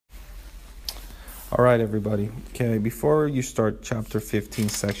All right, everybody. Okay, before you start chapter 15,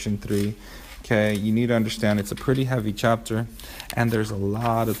 section 3, okay, you need to understand it's a pretty heavy chapter and there's a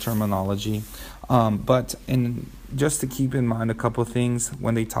lot of terminology. But just to keep in mind a couple things,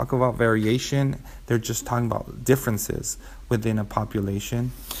 when they talk about variation, they're just talking about differences within a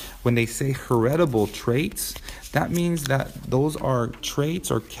population. When they say heritable traits, that means that those are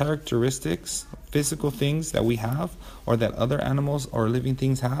traits or characteristics, physical things that we have or that other animals or living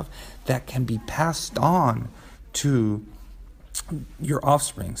things have that can be passed on to your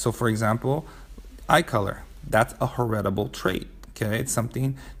offspring. So for example, eye color, that's a heritable trait. Okay, it's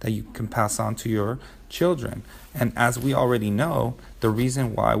something that you can pass on to your children. And as we already know, the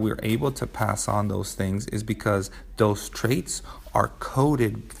reason why we're able to pass on those things is because those traits are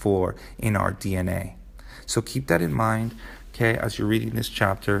coded for in our DNA. So keep that in mind, okay, as you're reading this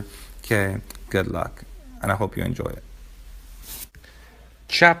chapter. Okay, good luck, and I hope you enjoy it.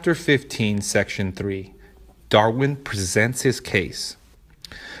 Chapter 15, Section 3. Darwin presents his case.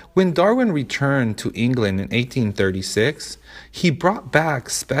 When Darwin returned to England in 1836, he brought back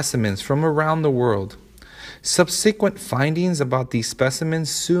specimens from around the world. Subsequent findings about these specimens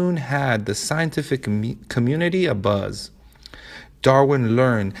soon had the scientific community abuzz. Darwin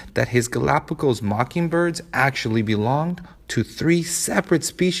learned that his Galapagos mockingbirds actually belonged to 3 separate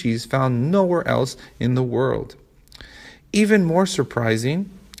species found nowhere else in the world. Even more surprising,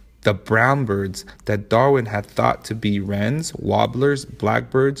 the brown birds that Darwin had thought to be wrens, warblers,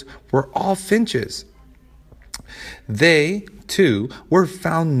 blackbirds were all finches. They, too, were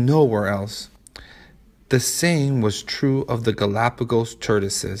found nowhere else. The same was true of the Galapagos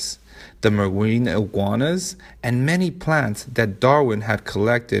tortoises, the marine iguanas, and many plants that Darwin had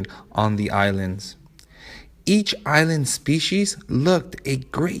collected on the islands. Each island species looked a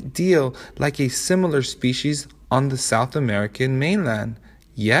great deal like a similar species on the South American mainland,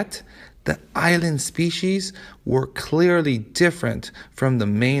 yet the island species were clearly different from the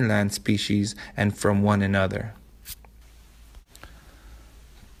mainland species and from one another.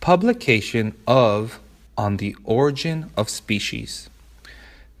 Publication of On the Origin of Species.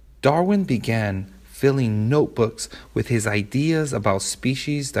 Darwin began filling notebooks with his ideas about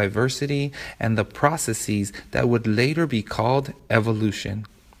species diversity and the processes that would later be called evolution.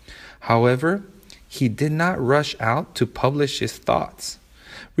 However, he did not rush out to publish his thoughts.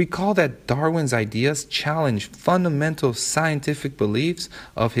 Recall that Darwin's ideas challenged fundamental scientific beliefs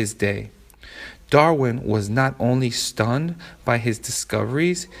of his day. Darwin was not only stunned by his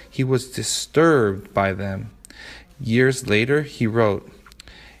discoveries, he was disturbed by them. Years later, he wrote,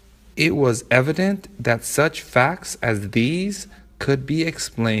 "It was evident that such facts as these could be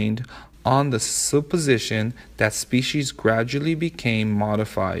explained on the supposition that species gradually became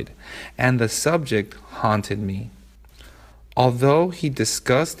modified, and the subject haunted me." Although he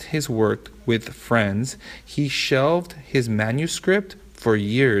discussed his work with friends, he shelved his manuscript for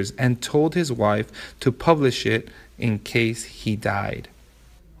years and told his wife to publish it in case he died.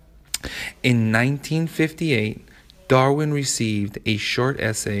 In 1958, Darwin received a short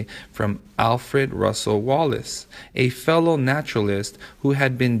essay from Alfred Russel Wallace, a fellow naturalist who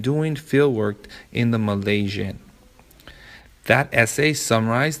had been doing fieldwork in the Malaysian. That essay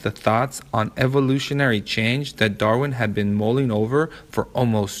summarized the thoughts on evolutionary change that Darwin had been mulling over for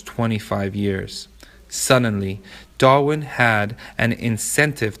almost 25 years. Suddenly, Darwin had an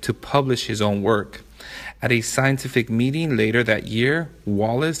incentive to publish his own work. At a scientific meeting later that year,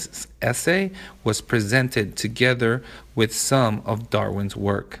 Wallace's essay was presented together with some of Darwin's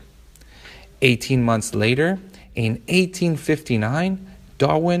work. 18 months later, in 1859,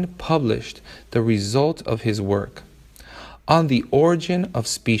 Darwin published the result of his work, On the Origin of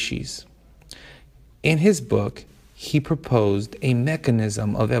Species. In his book, he proposed a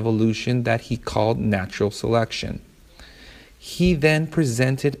mechanism of evolution that he called natural selection. He then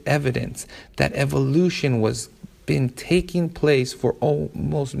presented evidence that evolution was been taking place for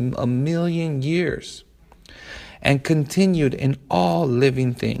almost 1,000,000 years and continued in all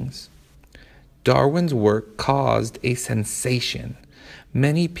living things. Darwin's work caused a sensation.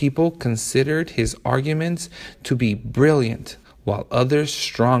 Many people considered his arguments to be brilliant, while others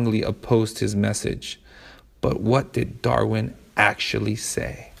strongly opposed his message. But what did Darwin actually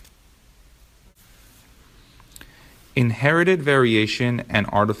say? Inherited variation and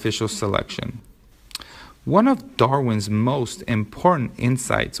artificial selection. One of Darwin's most important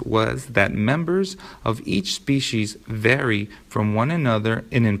insights was that members of each species vary from one another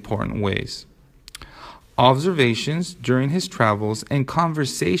in important ways. Observations during his travels and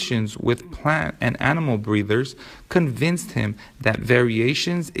conversations with plant and animal breeders convinced him that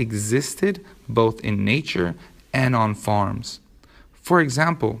variations existed both in nature and on farms. For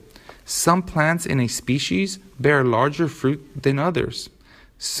example, Some plants in a species bear larger fruit than others.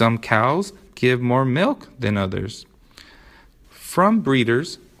 Some cows give more milk than others. From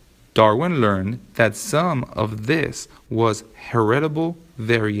breeders, Darwin learned that some of this was heritable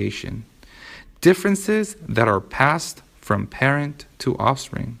variation, differences that are passed from parent to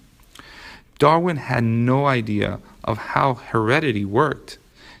offspring. Darwin had no idea of how heredity worked.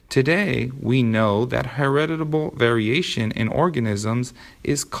 Today, we know that heritable variation in organisms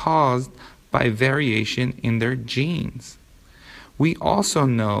is caused by variation in their genes. We also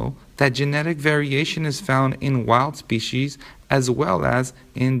know that genetic variation is found in wild species as well as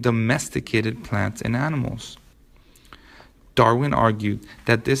in domesticated plants and animals. Darwin argued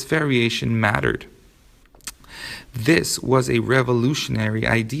that this variation mattered. This was a revolutionary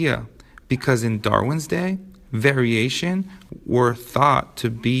idea because in Darwin's day, variation were thought to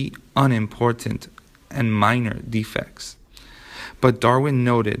be unimportant and minor defects. But Darwin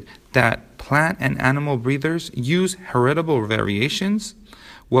noted that plant and animal breeders use heritable variations,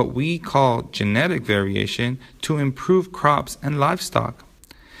 what we call genetic variation, to improve crops and livestock.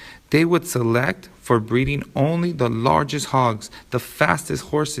 They would select for breeding only the largest hogs, the fastest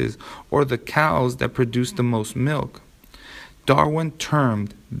horses, or the cows that produce the most milk. Darwin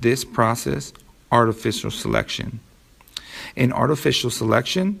termed this process artificial selection. In artificial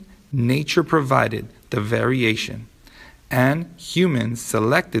selection, nature provided the variation, and humans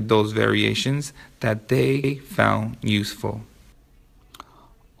selected those variations that they found useful.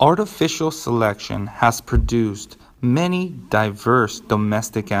 Artificial selection has produced many diverse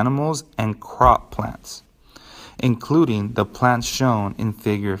domestic animals and crop plants, including the plants shown in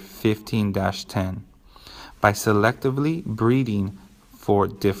Figure 15-10, by selectively breeding for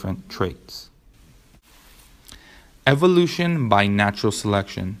different traits. Evolution by natural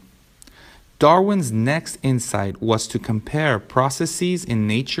selection. Darwin's next insight was to compare processes in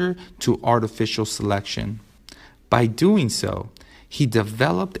nature to artificial selection. By doing so, he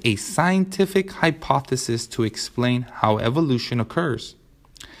developed a scientific hypothesis to explain how evolution occurs.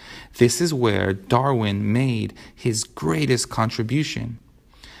 This is where Darwin made his greatest contribution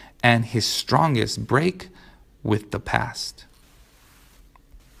and his strongest break with the past.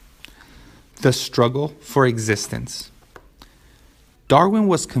 The struggle for existence. Darwin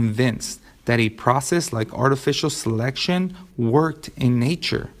was convinced that a process like artificial selection worked in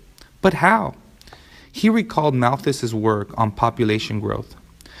nature. But how? He recalled Malthus's work on population growth.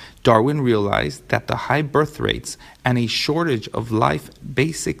 Darwin realized that the high birth rates and a shortage of life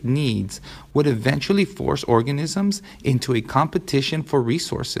basic needs would eventually force organisms into a competition for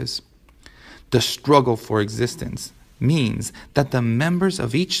resources. The struggle for existence means that the members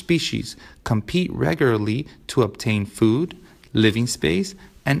of each species compete regularly to obtain food, living space,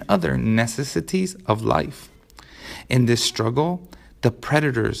 and other necessities of life. In this struggle, the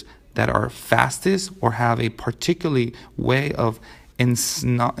predators that are fastest or have a particular way of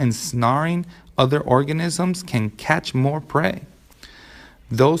ensnaring other organisms can catch more prey.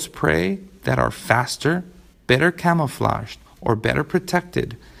 Those prey that are faster, better camouflaged, or better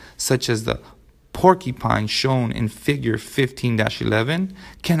protected, such as the porcupine shown in Figure 15-11,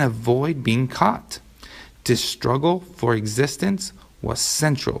 can avoid being caught. This struggle for existence was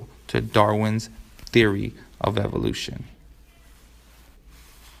central to Darwin's theory of evolution.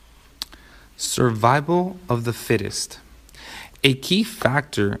 Survival of the fittest. A key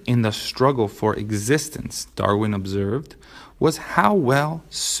factor in the struggle for existence, Darwin observed, was how well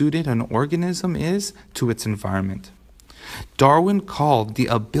suited an organism is to its environment. Darwin called the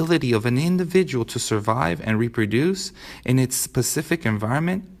ability of an individual to survive and reproduce in its specific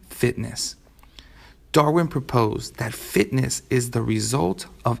environment fitness. Darwin proposed that fitness is the result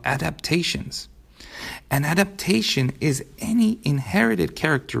of adaptations. An adaptation is any inherited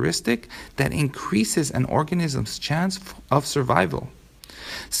characteristic that increases an organism's chance of survival.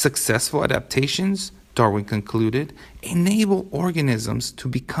 Successful adaptations, Darwin concluded, enable organisms to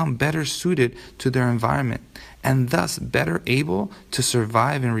become better suited to their environment and thus better able to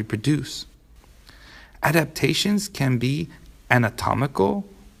survive and reproduce. Adaptations can be anatomical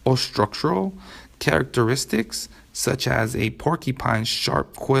or structural characteristics, such as a porcupine's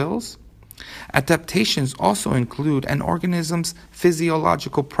sharp quills. Adaptations also include an organism's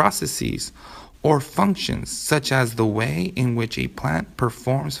physiological processes or functions, such as the way in which a plant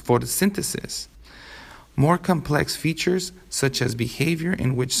performs photosynthesis. More complex features, such as behavior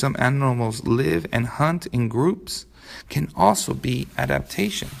in which some animals live and hunt in groups, can also be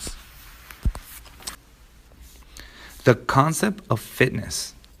adaptations. The concept of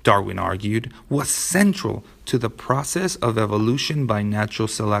fitness, Darwin argued, was central to the process of evolution by natural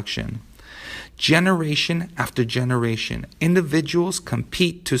selection. Generation after generation, individuals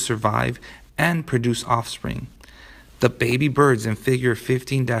compete to survive and produce offspring. The baby birds in figure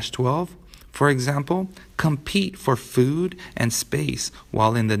 15-12, for example, compete for food and space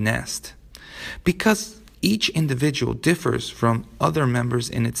while in the nest. Because each individual differs from other members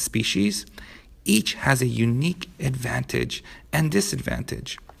in its species, each has a unique advantage and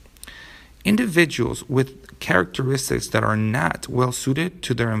disadvantage. Individuals with characteristics that are not well suited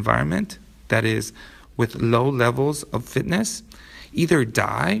to their environment, that is, with low levels of fitness, either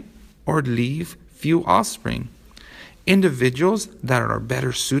die or leave few offspring. Individuals that are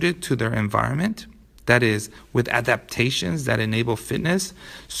better suited to their environment, that is, with adaptations that enable fitness,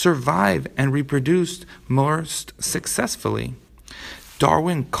 survive and reproduce most successfully.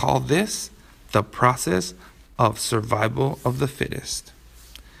 Darwin called this the process of survival of the fittest.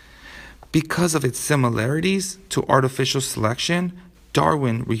 Because of its similarities to artificial selection,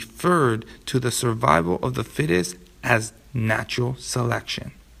 Darwin referred to the survival of the fittest as natural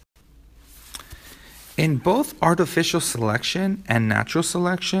selection. In both artificial selection and natural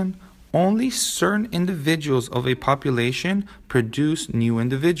selection, only certain individuals of a population produce new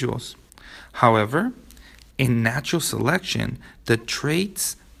individuals. However, in natural selection, the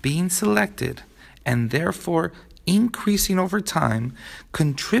traits being selected and therefore increasing over time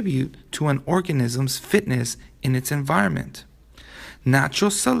contribute to an organism's fitness in its environment. Natural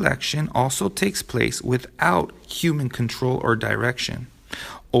selection also takes place without human control or direction.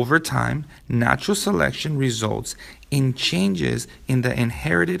 Over time, natural selection results in changes in the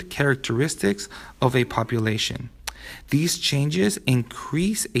inherited characteristics of a population. These changes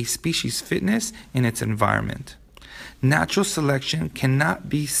increase a species' fitness in its environment. Natural selection cannot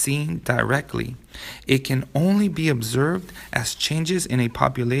be seen directly. It can only be observed as changes in a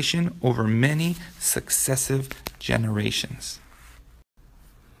population over many successive generations.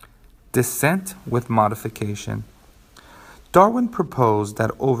 Descent with modification. Darwin proposed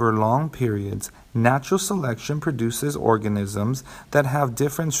that over long periods, natural selection produces organisms that have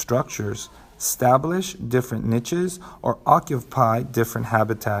different structures, establish different niches, or occupy different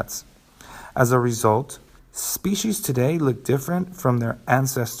habitats. As a result, species today look different from their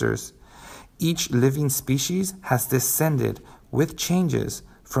ancestors. Each living species has descended with changes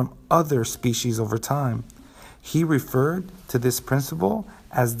from other species over time. He referred to this principle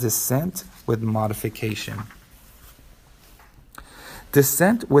as descent with modification.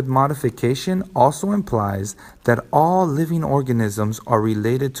 Descent with modification also implies that all living organisms are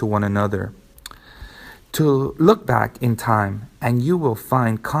related to one another. To look back in time, and you will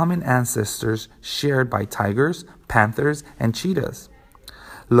find common ancestors shared by tigers, panthers, and cheetahs.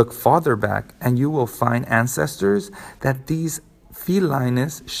 Look farther back, and you will find ancestors that these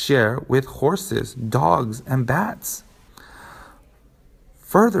felines share with horses, dogs, and bats.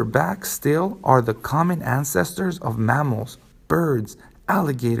 Further back still are the common ancestors of mammals, birds,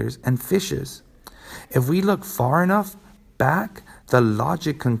 alligators, and fishes. If we look far enough back, the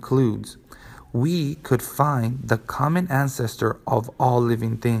logic concludes we could find the common ancestor of all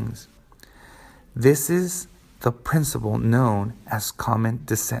living things. This is the principle known as common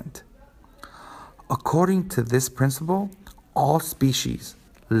descent. According to this principle, all species,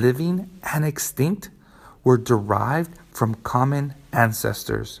 living and extinct, were derived from common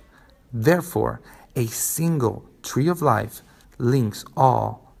ancestors. Therefore, a single tree of life links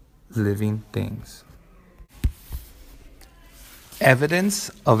all living things.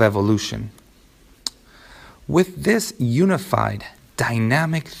 Evidence of evolution. With this unified,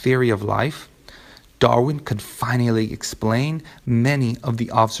 dynamic theory of life, Darwin could finally explain many of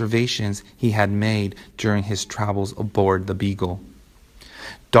the observations he had made during his travels aboard the Beagle.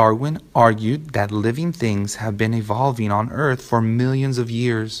 Darwin argued that living things have been evolving on Earth for millions of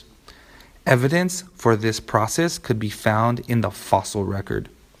years. Evidence for this process could be found in the fossil record,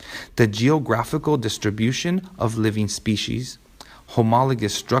 the geographical distribution of living species,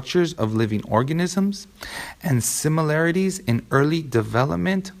 homologous structures of living organisms, and similarities in early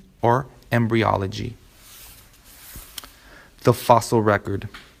development or embryology. The fossil record.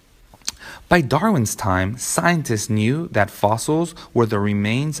 By Darwin's time, scientists knew that fossils were the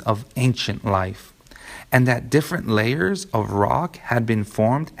remains of ancient life, and that different layers of rock had been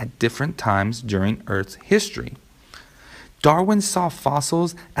formed at different times during Earth's history. Darwin saw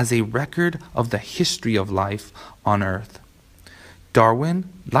fossils as a record of the history of life on Earth. Darwin,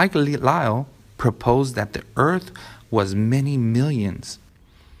 like Lyell, proposed that the Earth was many millions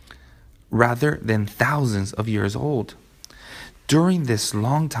rather than thousands of years old. During this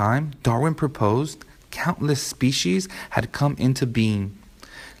long time, Darwin proposed countless species had come into being,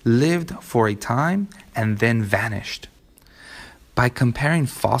 lived for a time, and then vanished. By comparing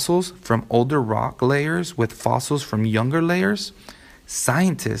fossils from older rock layers with fossils from younger layers,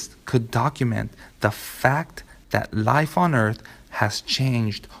 scientists could document the fact that life on Earth has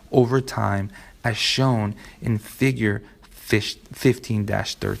changed over time as shown in figure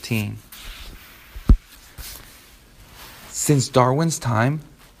 15-13. Since Darwin's time,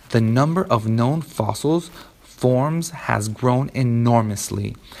 the number of known fossils forms has grown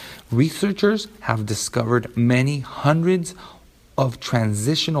enormously. Researchers have discovered many hundreds of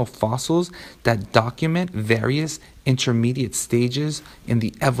transitional fossils that document various intermediate stages in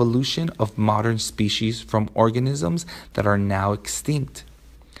the evolution of modern species from organisms that are now extinct.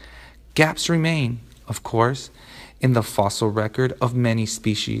 Gaps remain, of course, in the fossil record of many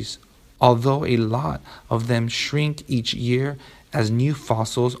species, although a lot of them shrink each year as new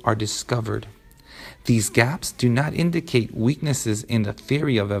fossils are discovered. These gaps do not indicate weaknesses in the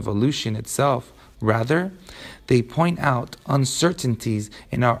theory of evolution itself. Rather, they point out uncertainties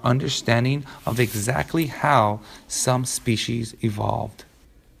in our understanding of exactly how some species evolved.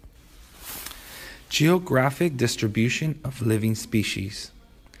 Geographic distribution of living species.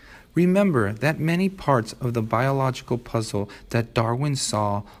 Remember that many parts of the biological puzzle that Darwin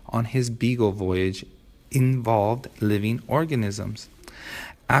saw on his Beagle voyage involved living organisms.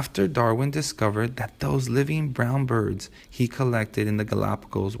 After Darwin discovered that those living brown birds he collected in the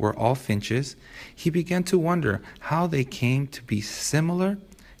Galapagos were all finches, he began to wonder how they came to be similar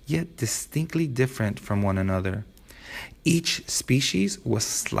yet distinctly different from one another. Each species was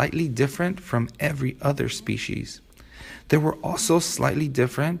slightly different from every other species. They were also slightly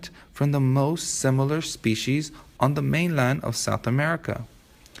different from the most similar species on the mainland of South America.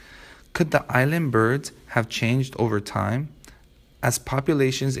 Could the island birds have changed over time as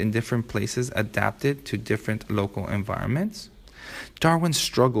populations in different places adapted to different local environments? Darwin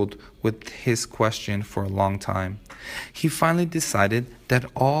struggled with his question for a long time. He finally decided that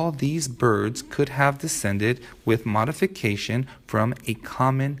all these birds could have descended with modification from a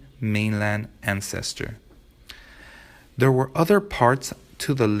common mainland ancestor. There were other parts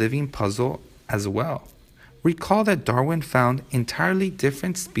to the living puzzle as well. Recall that Darwin found entirely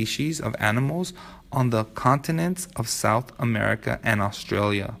different species of animals on the continents of South America and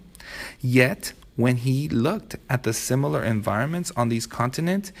Australia. Yet, when he looked at the similar environments on these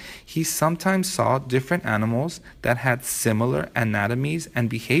continents, he sometimes saw different animals that had similar anatomies and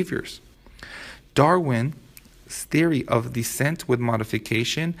behaviors. Darwin's theory of descent with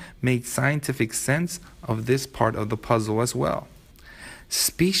modification made scientific sense of this part of the puzzle as well.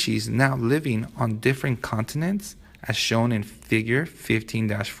 Species now living on different continents, as shown in figure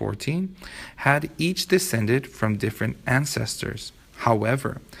 15-14, had each descended from different ancestors.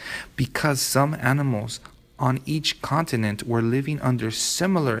 However, because some animals on each continent were living under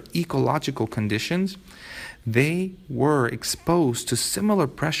similar ecological conditions, they were exposed to similar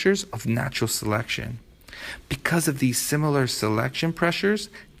pressures of natural selection. Because of these similar selection pressures,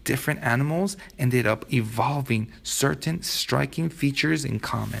 different animals ended up evolving certain striking features in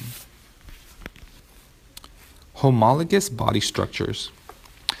common. Homologous body structures.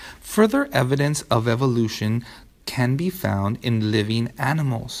 Further evidence of evolution can be found in living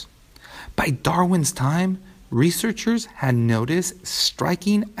animals. By Darwin's time, researchers had noticed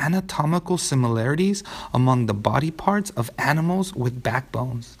striking anatomical similarities among the body parts of animals with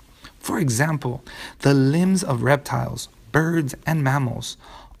backbones. For example, the limbs of reptiles, birds, and mammals,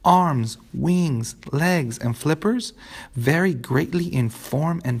 arms, wings, legs, and flippers vary greatly in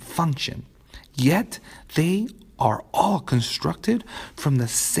form and function, yet they are all constructed from the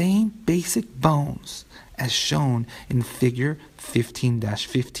same basic bones as shown in figure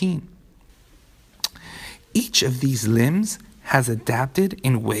 15-15. Each of these limbs has adapted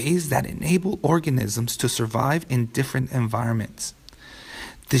in ways that enable organisms to survive in different environments.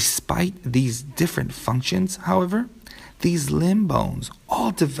 Despite these different functions, however, these limb bones all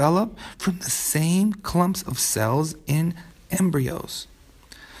develop from the same clumps of cells in embryos.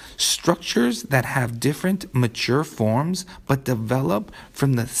 Structures that have different mature forms but develop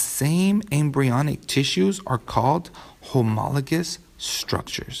from the same embryonic tissues are called homologous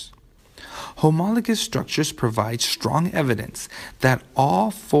structures. Homologous structures provide strong evidence that all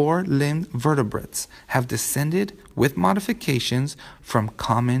four-limbed vertebrates have descended with modifications from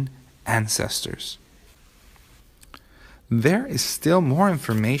common ancestors. There is still more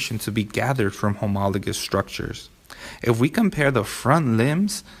information to be gathered from homologous structures. If we compare the front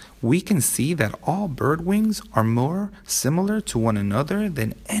limbs, we can see that all bird wings are more similar to one another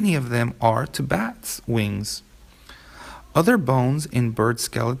than any of them are to bats' wings. Other bones in bird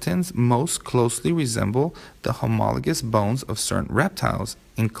skeletons most closely resemble the homologous bones of certain reptiles,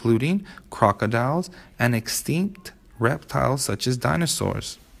 including crocodiles and extinct reptiles such as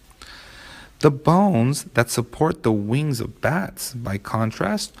dinosaurs. The bones that support the wings of bats, by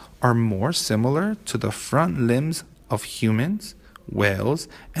contrast, are more similar to the front limbs of humans, whales,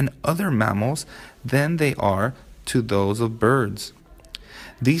 and other mammals than they are to those of birds.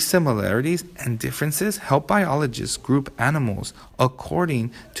 These similarities and differences help biologists group animals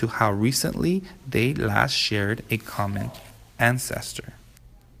according to how recently they last shared a common ancestor.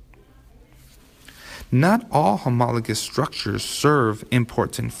 Not all homologous structures serve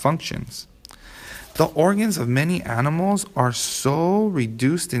important functions. The organs of many animals are so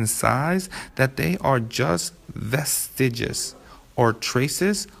reduced in size that they are just vestiges or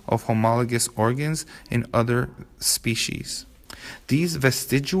traces of homologous organs in other species. These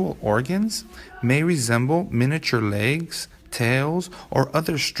vestigial organs may resemble miniature legs, tails, or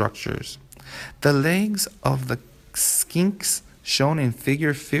other structures. The legs of the skinks shown in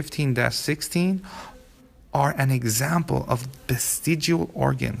figure 15-16 are an example of vestigial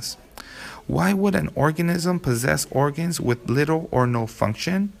organs. Why would an organism possess organs with little or no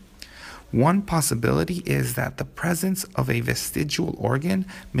function? One possibility is that the presence of a vestigial organ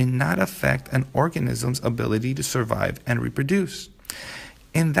may not affect an organism's ability to survive and reproduce.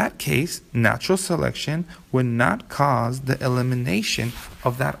 In that case, natural selection would not cause the elimination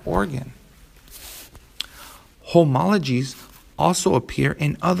of that organ. Homologies also appear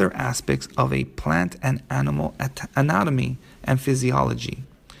in other aspects of a plant and animal anatomy and physiology.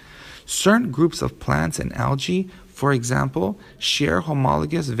 Certain groups of plants and algae, for example, share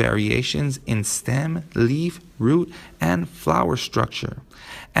homologous variations in stem, leaf, root, and flower structure,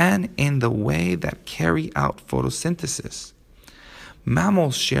 and in the way that carry out photosynthesis.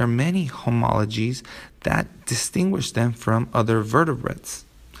 Mammals share many homologies that distinguish them from other vertebrates.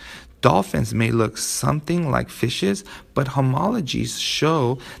 Dolphins may look something like fishes, but homologies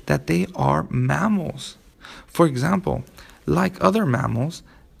show that they are mammals. For example, like other mammals,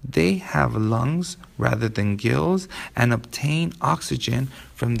 they have lungs rather than gills and obtain oxygen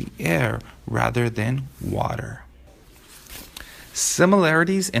from the air rather than water.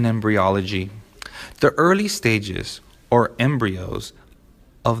 Similarities in embryology. The early stages, or embryos,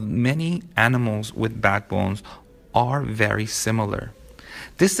 of many animals with backbones are very similar.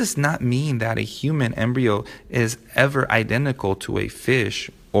 This does not mean that a human embryo is ever identical to a fish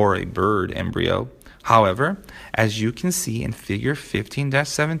or a bird embryo. However, as you can see in figure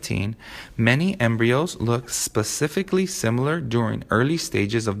 15-17, many embryos look specifically similar during early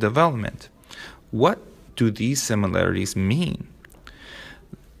stages of development. What do these similarities mean?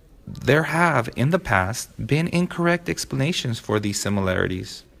 There have, in the past, been incorrect explanations for these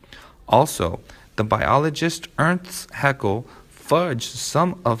similarities. Also, the biologist Ernst Haeckel fudged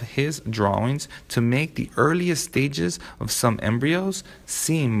some of his drawings to make the earliest stages of some embryos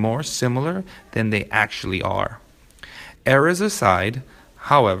seem more similar than they actually are. Errors aside,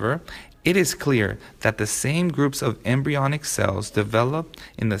 however, it is clear that the same groups of embryonic cells develop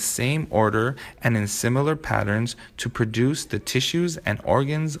in the same order and in similar patterns to produce the tissues and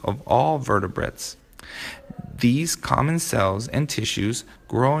organs of all vertebrates. These common cells and tissues,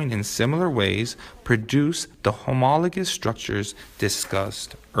 growing in similar ways, produce the homologous structures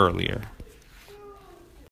discussed earlier.